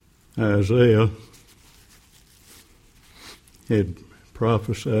Isaiah had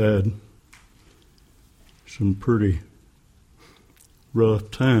prophesied some pretty rough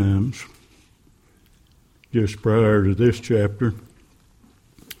times just prior to this chapter.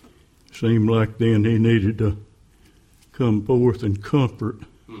 Seemed like then he needed to come forth and comfort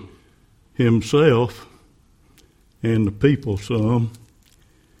himself and the people some,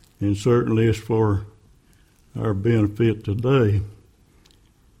 and certainly it's for our benefit today.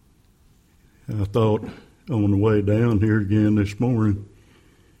 I thought on the way down here again this morning,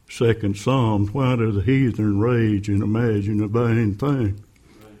 2nd Psalm, why do the heathen rage and imagine a vain thing?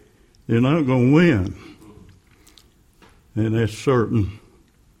 They're not going to win. And that's certain.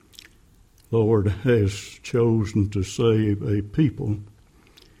 Lord has chosen to save a people.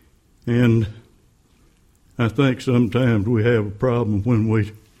 And I think sometimes we have a problem when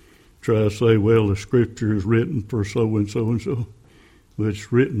we try to say, well, the scripture is written for so and so and so. But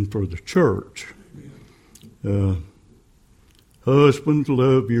it's written for the church. Husbands,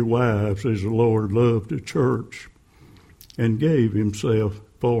 love your wives as the Lord loved the church and gave himself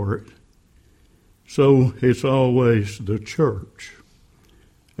for it. So it's always the church.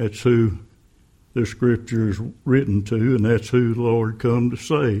 That's who the scripture is written to, and that's who the Lord come to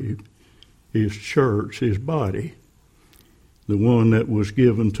save. His church, his body, the one that was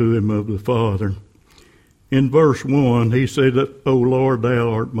given to him of the Father. In verse 1, he said, O Lord, thou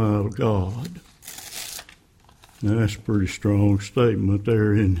art my God. Now, that's a pretty strong statement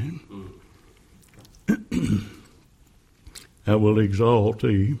there, isn't it? I will exalt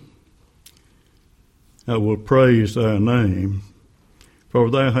thee. I will praise thy name. For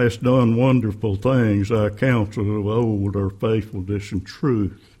thou hast done wonderful things. Thy counsels of old are faithfulness and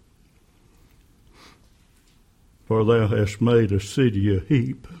truth. For thou hast made a city a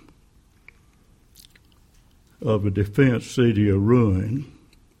heap, of a defense city a ruin,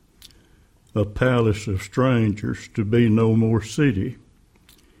 a palace of strangers to be no more city.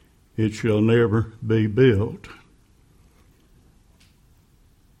 It shall never be built.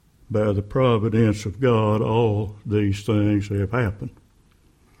 By the providence of God, all these things have happened.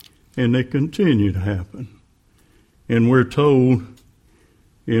 And they continue to happen. And we're told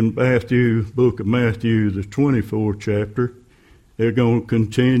in Matthew, book of Matthew, the 24th chapter, they're going to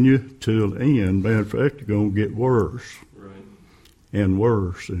continue till the end. Matter of fact, they're going to get worse. Right. And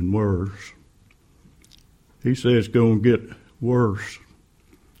worse and worse. He says it's going to get worse.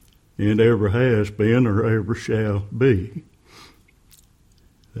 And ever has been or ever shall be.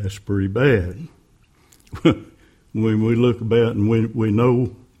 That's pretty bad. When we look about and we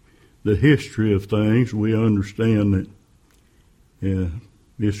know the history of things, we understand that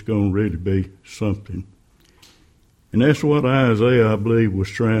it's going to really be something. And that's what Isaiah, I believe, was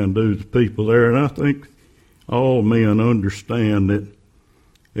trying to do to the people there. And I think all men understand that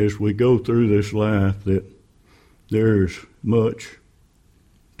as we go through this life that there's much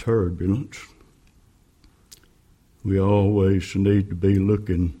turbulence. We always need to be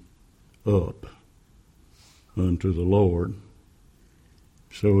looking up unto the Lord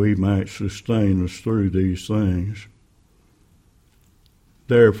so he might sustain us through these things.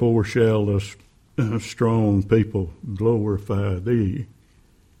 Therefore shall the strong people glorify thee.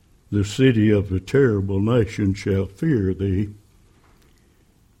 The city of the terrible nation shall fear thee.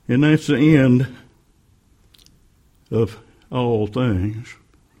 And that's the end of all things.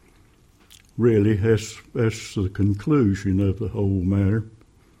 Really, that's the conclusion of the whole matter.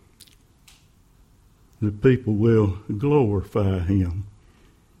 The people will glorify him.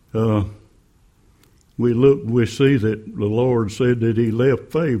 We see that the Lord said that he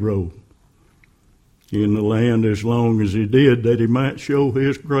left Pharaoh in the land as long as he did, that he might show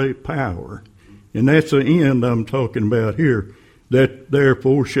his great power. And that's the end I'm talking about here. That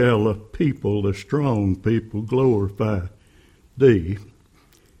therefore shall the people, the strong people, glorify thee.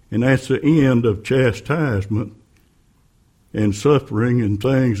 And that's the end of chastisement and suffering and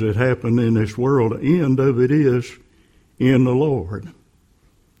things that happen in this world. The end of it is in the Lord.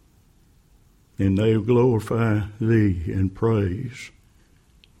 And they glorify thee and praise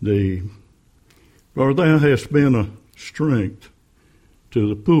thee. For thou hast been a strength to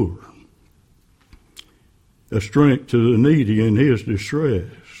the poor, a strength to the needy in his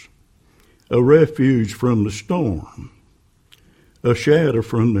distress, a refuge from the storm, a shadow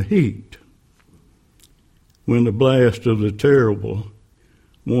from the heat. When the blast of the terrible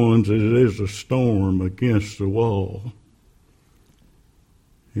ones, it is a storm against the wall.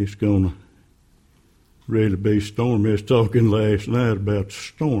 It's going to really be stormy. I was talking last night about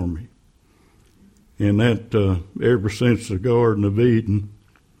stormy. And that ever since the Garden of Eden,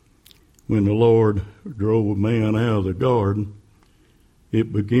 when the Lord drove man out of the garden,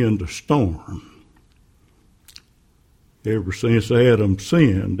 it began to storm. Ever since Adam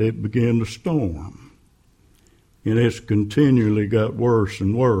sinned, it began to storm. And it's continually got worse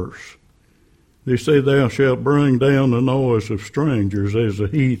and worse. They say, thou shalt bring down the noise of strangers as the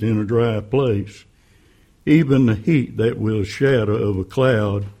heat in a dry place. Even the heat that will shadow of a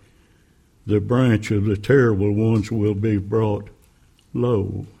cloud, the branch of the terrible ones will be brought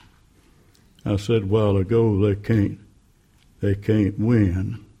low. I said a while ago, they can't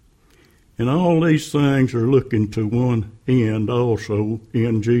win. And all these things are looking to one end also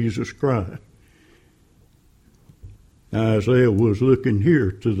in Jesus Christ. Isaiah was looking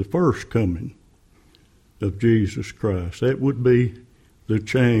here to the first coming of Jesus Christ. That would be the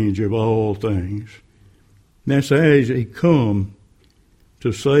change of all things. And that's as he come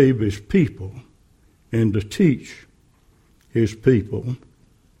to save his people and to teach his people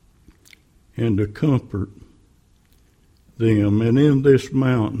and to comfort them. And in this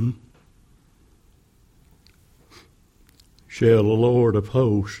mountain shall the Lord of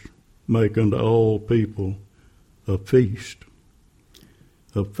hosts make unto all people a feast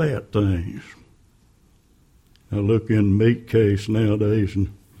of fat things. I look in the meat case nowadays,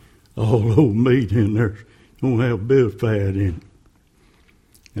 and all old meat in there don't have a bit of fat in it.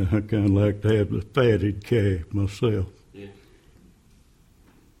 And I kind of like to have the fatted calf myself. Yeah.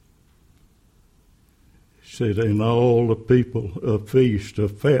 He said, and all the people a feast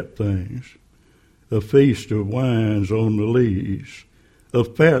of fat things, a feast of wines on the lees,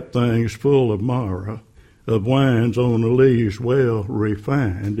 of fat things full of marrow, of wines on the lees well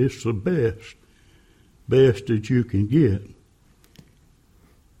refined. It's the best that you can get.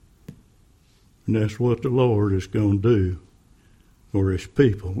 And that's what the Lord is going to do for his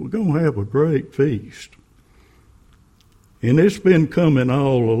people. We're going to have a great feast. And it's been coming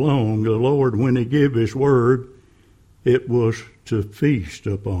all along. The Lord, when he gave his word, it was to feast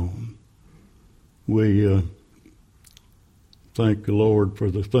upon. We thank the Lord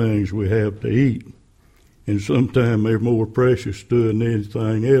for the things we have to eat. And sometimes they're more precious to us than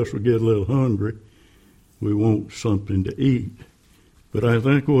anything else. We get a little hungry. We want something to eat. But I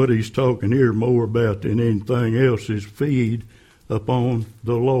think what he's talking here more about than anything else is feed upon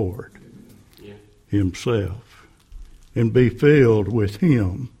the Lord himself and be filled with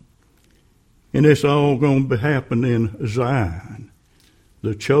him. And it's all going to happen in Zion,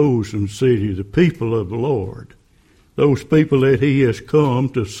 the chosen city, the people of the Lord, those people that he has come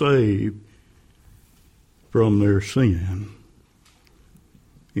to save from their sin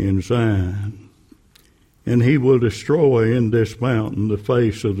in Zion. And he will destroy in this mountain the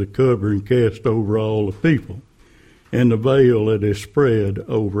face of the covering cast over all the people, and the veil that is spread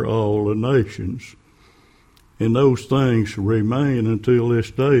over all the nations. And those things remain until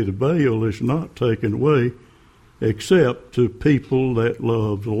this day. The veil is not taken away except to people that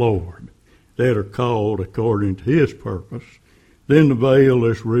love the Lord, that are called according to his purpose. Then the veil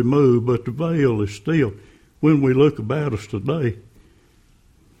is removed, but the veil is still, when we look about us today,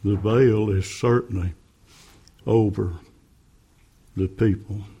 the veil is certainly over the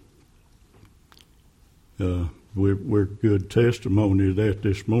people. We're good testimony of that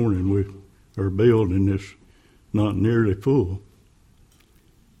this morning. Our building is not nearly full.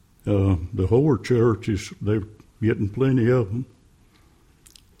 The whole church they're getting plenty of them.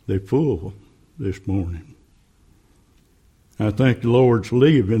 They're full this morning. I think the Lord's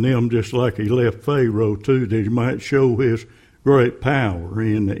leaving them just like he left Pharaoh too, that he might show his great power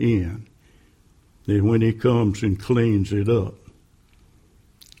in the end. That when he comes and cleans it up.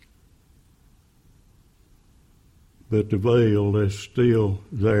 But the veil is still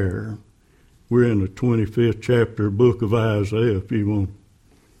there. We're in the 25th chapter, book of Isaiah, if you want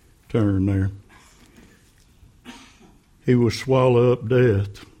to turn there. He will swallow up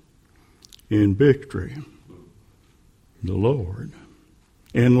death in victory, the Lord.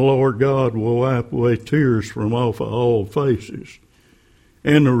 And the Lord God will wipe away tears from off of all faces.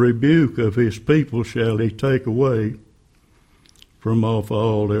 And the rebuke of his people shall he take away from off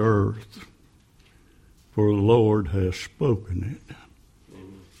all the earth. For the Lord has spoken it.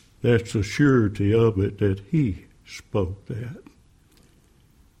 Amen. That's the surety of it, that he spoke that.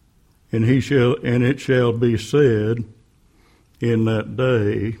 And it shall be said in that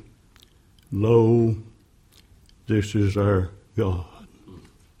day, lo, this is our God.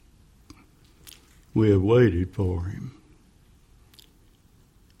 We have waited for him.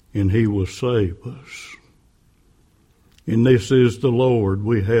 And he will save us. And this is the Lord.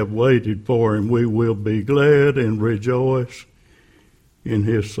 We have waited for him. We will be glad and rejoice in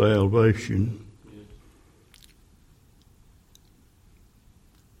his salvation.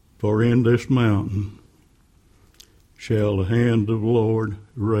 For in this mountain shall the hand of the Lord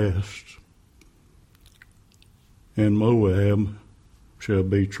rest, and Moab shall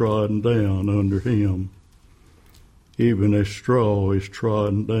be trodden down under him, even as straw is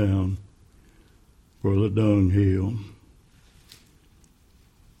trodden down for the dunghill.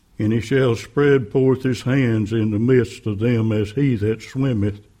 And he shall spread forth his hands in the midst of them, as he that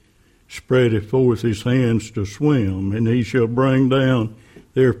swimmeth spreadeth forth his hands to swim, and he shall bring down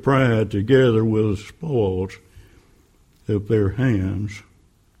their pride together with the spoils of their hands.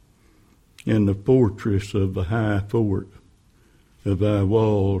 And the fortress of the high fort of thy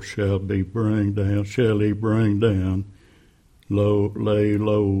walls shall he bring down, lay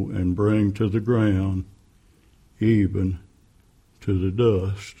low, and bring to the ground, even to the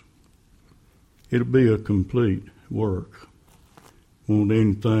dust. It'll be a complete work. Won't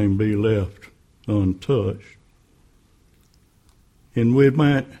anything be left untouched. And we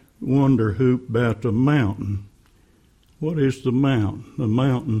might wonder about the mountain. What is the mountain? The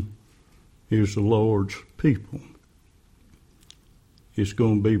mountain is the Lord's people. It's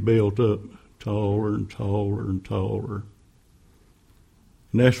going to be built up taller and taller and taller.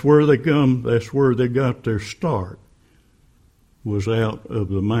 And that's where they got their start, was out of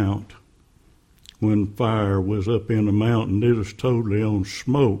the mount. When fire was up in the mountain, it was totally on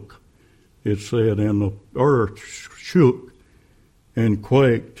smoke. It said, and the earth shook and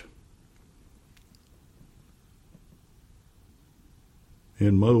quaked.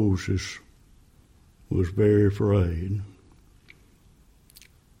 And Moses was very afraid.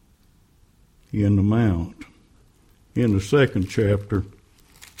 In the mount, in the second chapter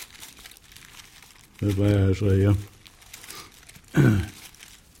of Isaiah,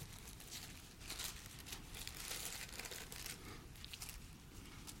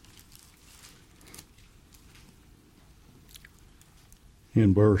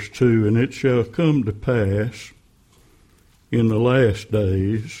 in verse 2, and it shall come to pass in the last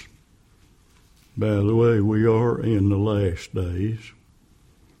days. By the way, we are in the last days.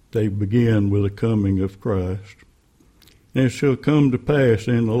 They begin with the coming of Christ. And it shall come to pass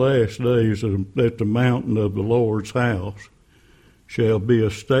in the last days that the mountain of the Lord's house shall be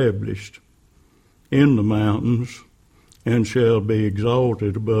established in the mountains, and shall be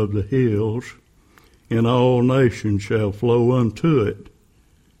exalted above the hills, and all nations shall flow unto it.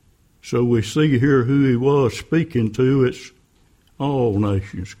 So we see here who he was speaking to. It's all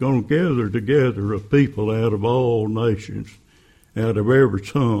nations. Going to gather together a people out of all nations, out of every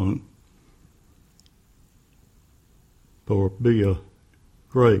tongue, for be a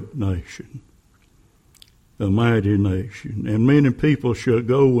great nation, a mighty nation. And many people shall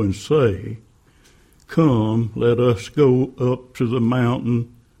go and say, come, let us go up to the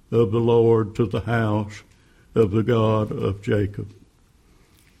mountain of the Lord, to the house of the God of Jacob.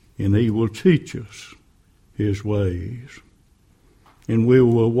 And he will teach us his ways, and we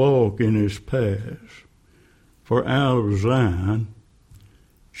will walk in his paths. For out of Zion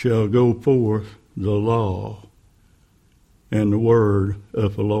shall go forth the law and the word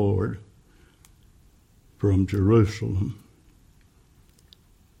of the Lord from Jerusalem.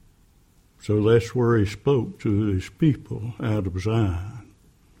 So that's where he spoke to his people, out of Zion.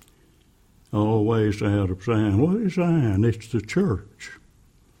 Always out of Zion. What is Zion? It's the church.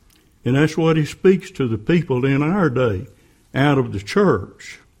 And that's what he speaks to the people in our day, out of the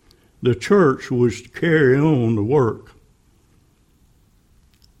church. The church was to carry on the work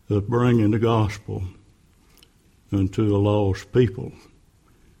of bringing the gospel unto the lost people.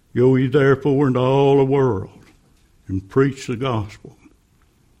 Go ye therefore into all the world and preach the gospel.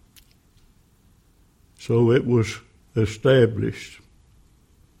 So it was established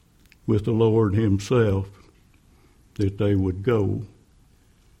with the Lord himself that they would go.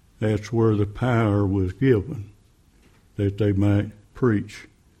 That's where the power was given, that they might preach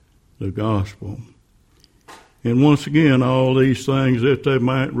the gospel. And once again, all these things that they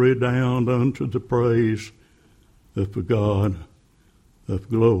might redound unto the praise of the God of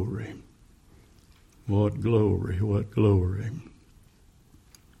glory. What glory, what glory.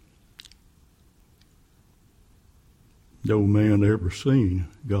 No man ever seen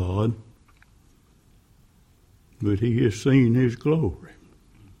God, but he has seen his glory.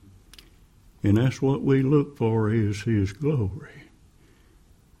 And that's what we look for, is his glory.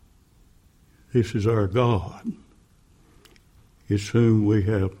 This is our God. It's whom we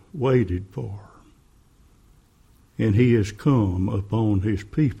have waited for. And he has come upon his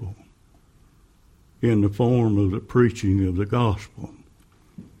people in the form of the preaching of the gospel,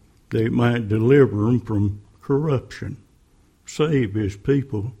 that it might deliver them from corruption, save his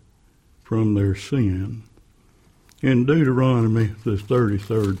people from their sin. In Deuteronomy, the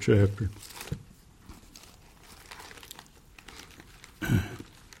 33rd chapter,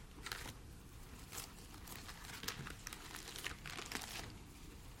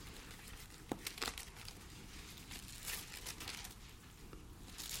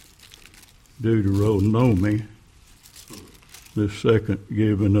 Deuteronomy, the second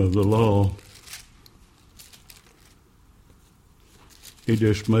giving of the law. He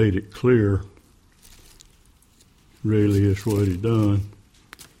just made it clear, really is what he done.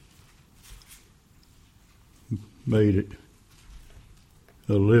 Made it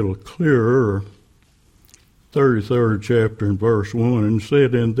a little clearer. 33rd chapter and verse 1, and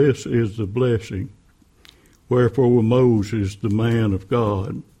said, and this is the blessing. Wherefore Moses, the man of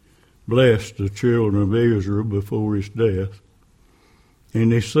God, blessed the children of Israel before his death.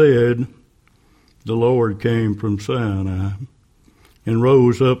 And he said, the Lord came from Sinai, and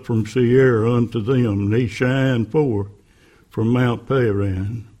rose up from Seir unto them, and he shined forth from Mount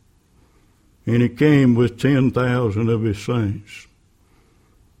Paran. And he came with 10,000 of his saints,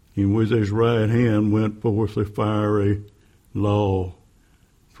 and with his right hand went forth a fiery law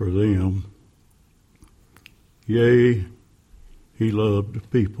for them. Yea, he loved the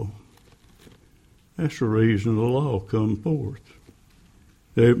people. That's the reason the law come forth,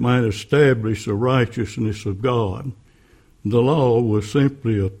 that it might establish the righteousness of God. The law was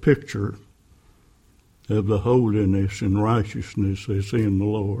simply a picture of the holiness and righteousness that's in the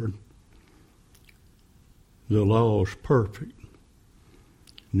Lord. The law is perfect,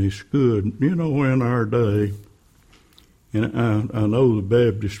 and it's good. You know, in our day, and I know the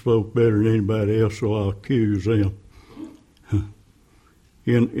Baptist folk better than anybody else, so I'll accuse them.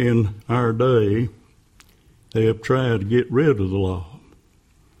 In our day, they have tried to get rid of the law.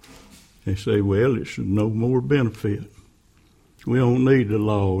 They say, well, it's no more benefit. We don't need the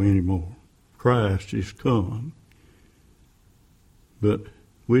law anymore. Christ is come. But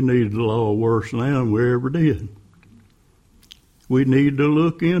we need the law worse now than we ever did. We need to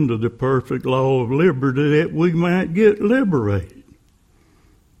look into the perfect law of liberty that we might get liberated,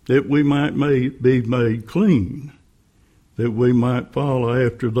 that we might be made clean, that we might follow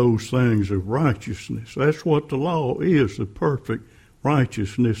after those things of righteousness. That's what the law is, the perfect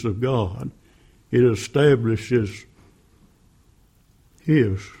righteousness of God. It establishes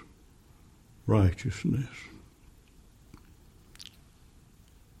his righteousness.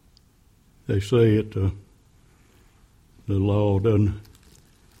 They say the law doesn't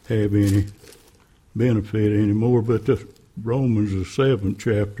have any benefit anymore, but the Romans, the 7th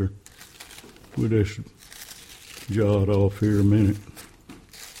chapter, we'll just jot off here a minute.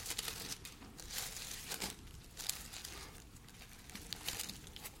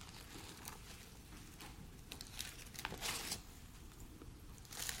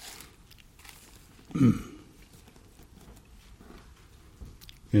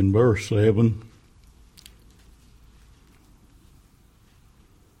 In verse 7,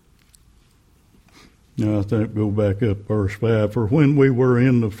 now I think go back up verse 5. For when we were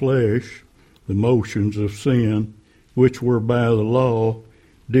in the flesh, the motions of sin, which were by the law,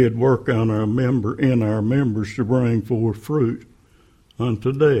 did work in our members to bring forth fruit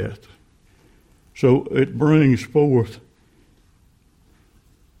unto death. So it brings forth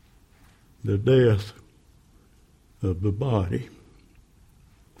the death of the body.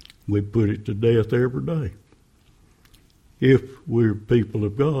 We put it to death every day. If we're people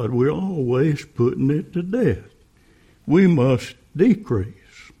of God, we're always putting it to death. We must decrease.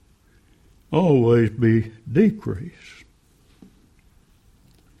 Always be decreased.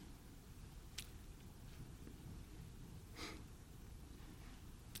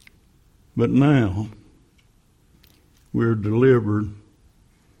 But now we're delivered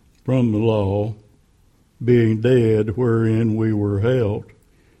from the law, being dead wherein we were held,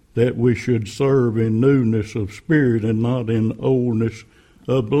 that we should serve in newness of spirit and not in oldness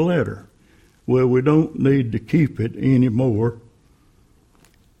of the letter. Well, we don't need to keep it anymore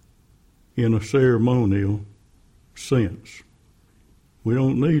in a ceremonial sense. We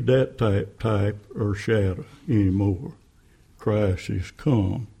don't need that type or shadow anymore. Christ is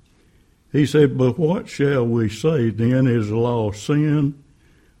come. He said, but what shall we say then? Is the law sin?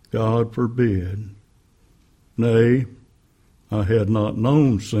 God forbid. Nay, I had not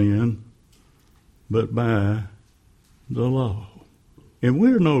known sin, but by the law. And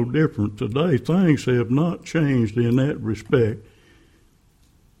we're no different today. Things have not changed in that respect.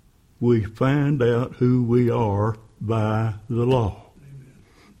 We find out who we are by the law,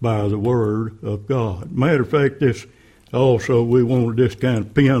 by the Word of God. Matter of fact, this also, we want to just kind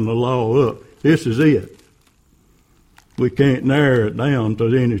of pin the law up. This is it. We can't narrow it down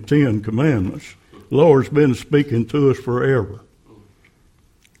to any 10 commandments. The Lord's been speaking to us forever.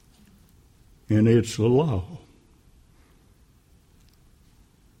 And it's the law.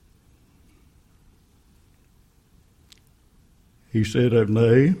 He said,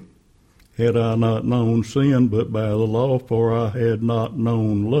 nay, had I not known sin but by the law, for I had not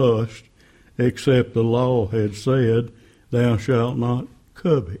known lust except the law had said, thou shalt not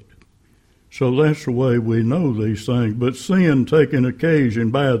covet. So that's the way we know these things. But sin, taking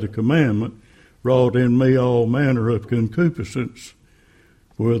occasion by the commandment, wrought in me all manner of concupiscence.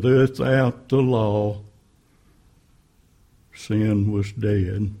 For without the law, sin was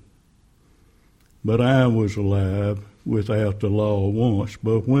dead. But I was alive without the law once.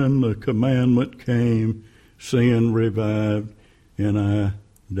 But when the commandment came, sin revived, and I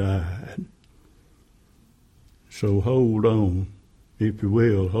died. So hold on, if you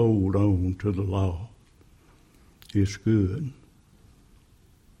will, hold on to the law. It's good.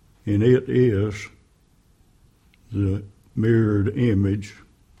 And it is the mirrored image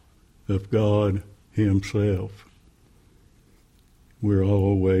of God himself. We're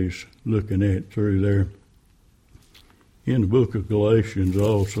always looking at through there. In the book of Galatians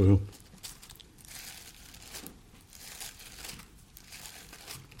also,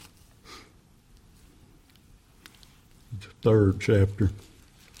 the 3rd chapter.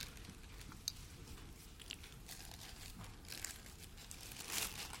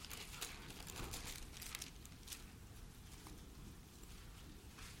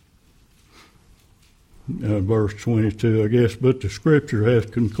 Verse 22, I guess, but the scripture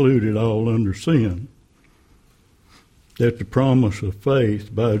hath concluded all under sin, that the promise of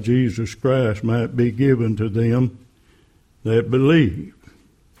faith by Jesus Christ might be given to them that believe.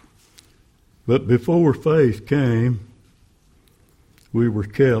 But before faith came, we were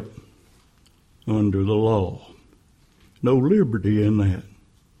kept under the law. No liberty in that.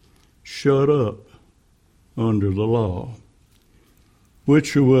 Shut up under the law, which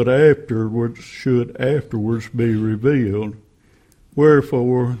should afterwards be revealed.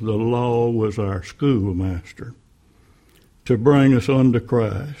 Wherefore the law was our schoolmaster, to bring us unto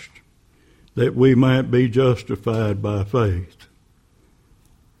Christ, that we might be justified by faith.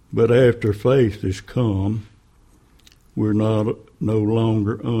 But after faith is come, we're no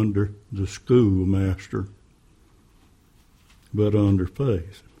longer under the schoolmaster, but under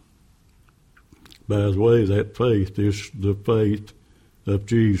faith. By the way, that faith is the faith of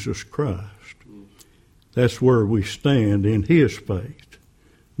Jesus Christ. That's where we stand, in his faith,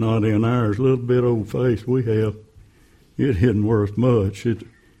 not in ours. Little bit old faith we have, it isn't worth much,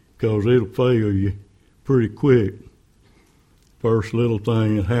 because it'll fail you pretty quick. First little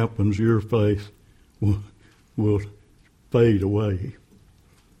thing that happens, your faith will fade away.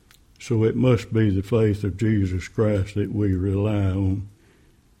 So it must be the faith of Jesus Christ that we rely on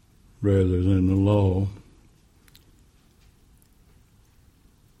rather than the law.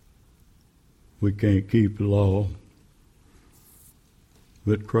 We can't keep the law,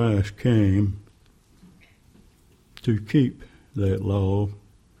 but Christ came to keep that law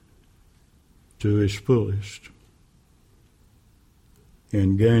to its fullest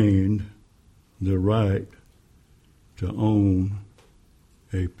and gained the right to own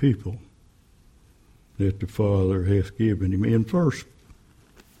a people that the Father hath given him. In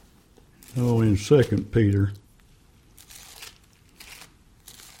 2 Peter,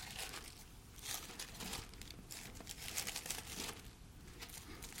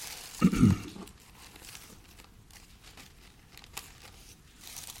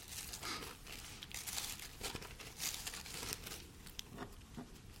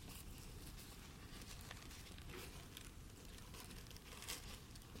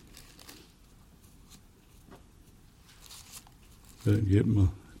 Better get my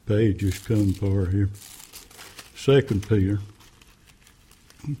pages come far here. 2 Peter,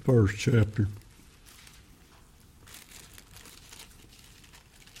 1st chapter.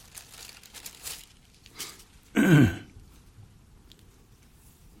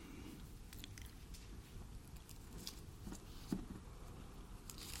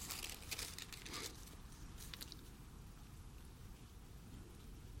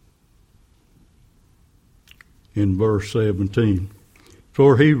 In verse 17,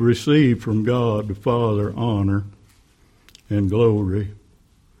 for he received from God the Father honor and glory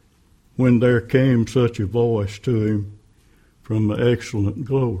when there came such a voice to him from the excellent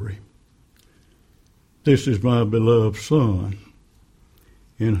glory. This is my beloved Son,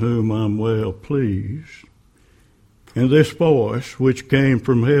 in whom I'm well pleased. And this voice which came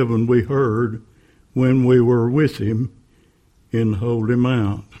from heaven we heard when we were with him in the Holy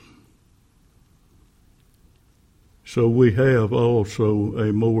Mount. So we have also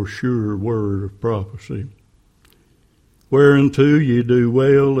a more sure word of prophecy, whereunto ye do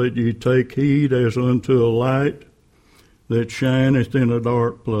well that ye take heed as unto a light that shineth in a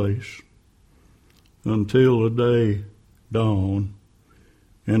dark place, until the day dawn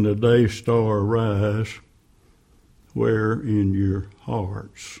and the day star rise, where in your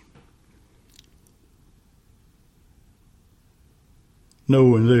hearts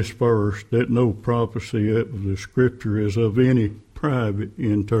knowing this first, that no prophecy of the Scripture is of any private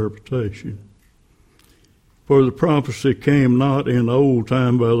interpretation. For the prophecy came not in the old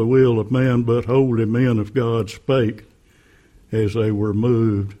time by the will of man, but holy men of God spake as they were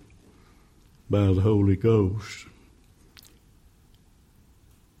moved by the Holy Ghost.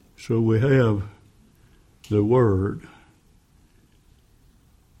 So we have the Word.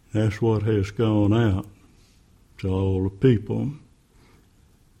 That's what has gone out to all the people.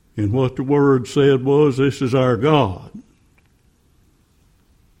 And what the Word said was, this is our God.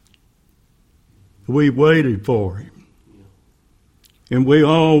 We waited for Him. And we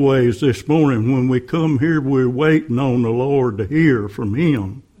always, this morning, when we come here, we're waiting on the Lord to hear from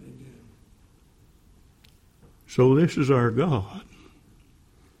Him. So this is our God.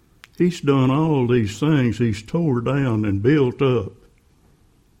 He's done all these things. He's tore down and built up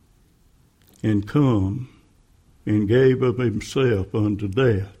and come and gave of Himself unto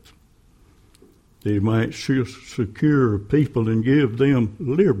death, that He might secure people and give them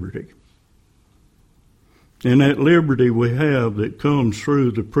liberty. And that liberty we have that comes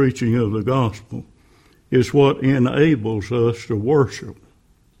through the preaching of the gospel is what enables us to worship.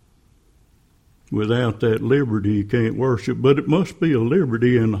 Without that liberty, you can't worship, but it must be a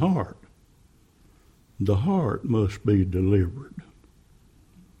liberty in the heart. The heart must be delivered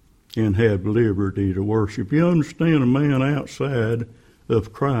and have liberty to worship. You understand, a man outside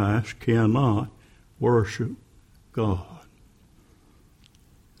of Christ cannot worship God.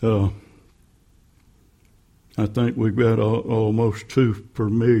 I think we've got almost too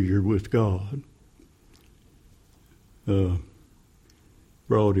familiar with God.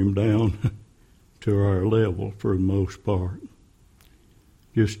 Brought Him down to our level for the most part.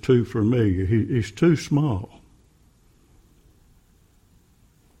 Just too familiar. He's too small.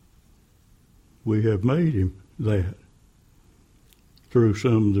 We have made Him that through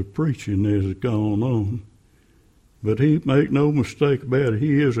some of the preaching that has gone on. But make no mistake about it,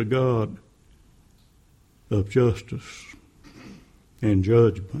 He is a God of justice and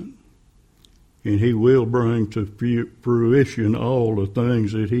judgment. And He will bring to fruition all the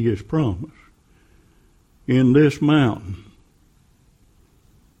things that He has promised. In this mountain,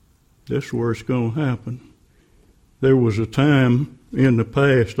 that's where it's going to happen. There was a time in the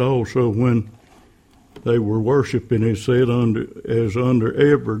past also when they were worshiping, it said, under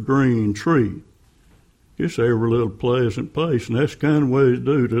every green tree. Just every little pleasant place. And that's the kind of way to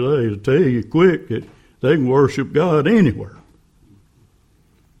do today, to tell you quick that they can worship God anywhere.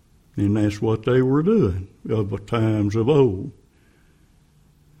 And that's what they were doing of the times of old.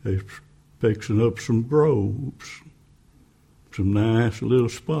 They're fixing up some groves, some nice little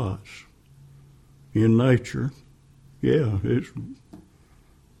spots in nature. Yeah, it's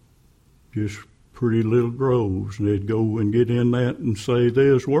just pretty little groves, and they'd go and get in that and say they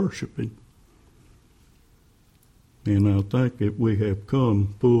was worshiping. And I think that we have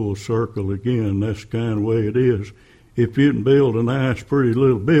come full circle again. That's the kind of way it is. If you can build a nice, pretty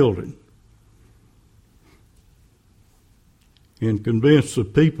little building and convince the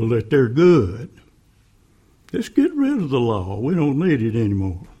people that they're good, let's get rid of the law. We don't need it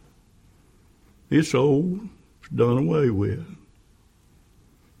anymore. It's old. It's done away with.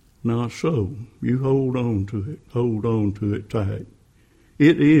 Not so. You hold on to it. Hold on to it tight.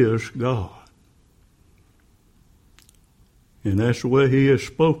 It is God. And that's the way He has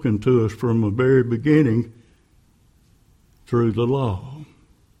spoken to us from the very beginning through the law.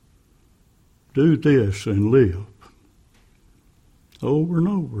 Do this and live. Over and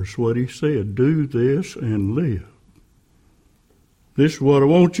over is what He said. Do this and live. This is what I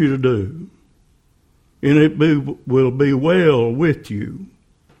want you to do. And it will be well with you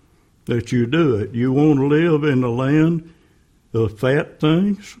that you do it. You want to live in the land of fat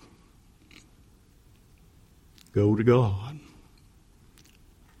things? Go to God.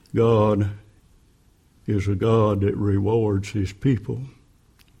 God is a God that rewards His people.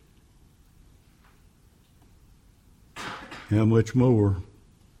 How much more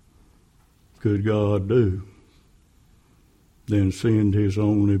could God do than send His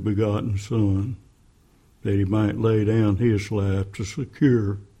only begotten Son, that He might lay down His life to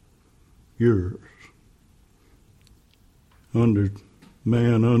secure yours?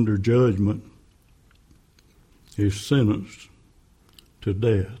 Man under judgment is sentenced to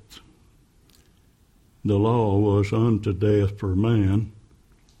death. The law was unto death for man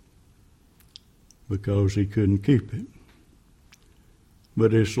because he couldn't keep it.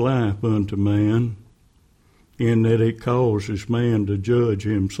 But it's life unto man in that it causes man to judge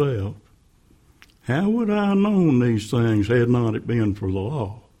himself. How would I have known these things had not it been for the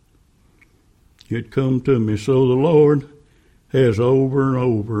law? It come to me. So the Lord has over and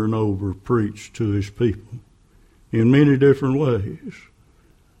over and over preached to his people in many different ways,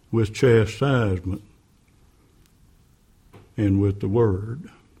 with chastisement and with the word.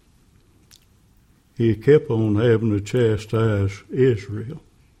 He kept on having to chastise Israel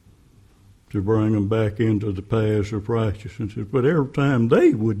to bring them back into the paths of righteousness. But every time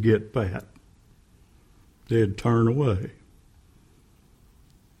they would get fat, they'd turn away.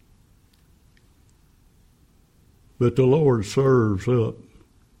 But the Lord serves up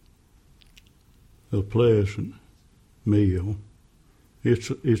a pleasant meal. It's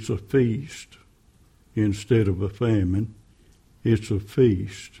a feast instead of a famine. It's a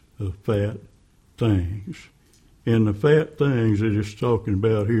feast of fat things. And the fat things that it's talking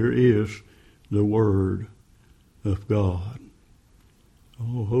about here is the Word of God.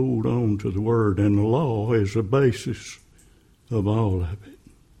 Oh, hold on to the Word. And the law is the basis of all of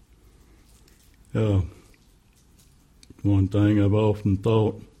it. One thing I've often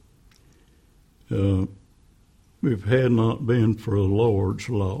thought, if it had not been for the Lord's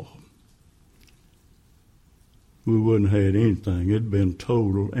law, we wouldn't have had anything. It'd been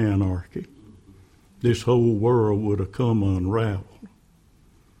total anarchy. This whole world would have come unraveled.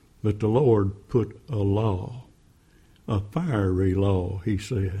 But the Lord put a law, a fiery law, he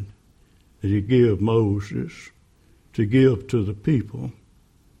said, that he gave Moses to give to the people.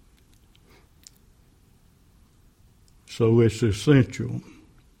 So it's essential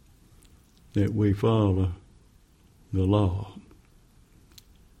that we follow the law.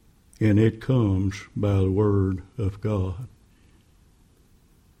 And it comes by the Word of God.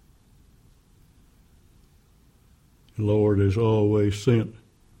 The Lord has always sent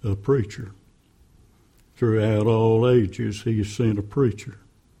a preacher. Throughout all ages, he has sent a preacher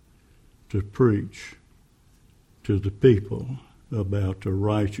to preach to the people about the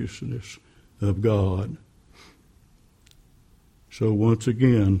righteousness of God. So once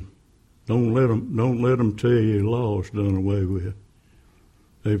again, don't let them tell you the law's done away with.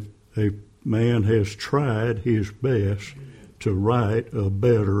 A man has tried his best to write a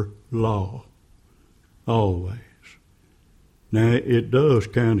better law, always. Now, it does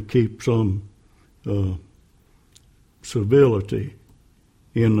kind of keep some civility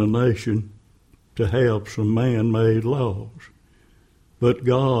in the nation to have some man-made laws. But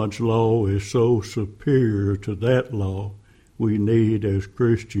God's law is so superior to that law, we need as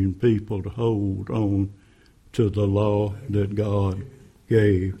Christian people to hold on to the law that God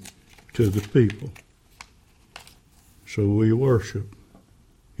gave to the people. So we worship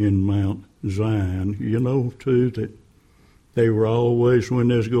in Mount Zion. You know, too, that they were always, when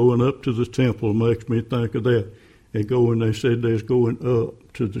they was going up to the temple, makes me think of that. They said they was going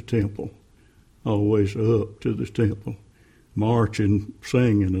up to the temple, always up to the temple, marching,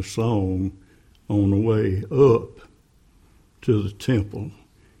 singing a song on the way up to the temple.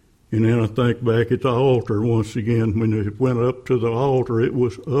 And then I think back at the altar once again. When it went up to the altar, it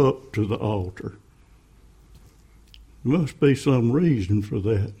was up to the altar. There must be some reason for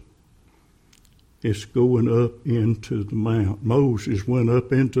that. It's going up into the mount. Moses went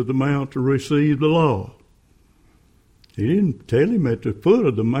up into the mount to receive the law. He didn't tell him at the foot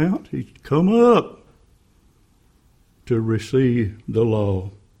of the mount. He'd come up to receive the law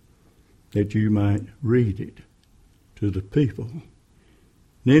that you might read it to the people.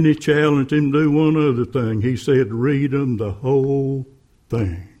 Then he challenged him to do one other thing. He said, read them the whole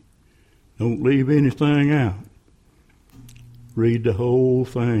thing. Don't leave anything out. Read the whole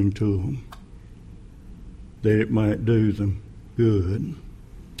thing to them, that it might do them good.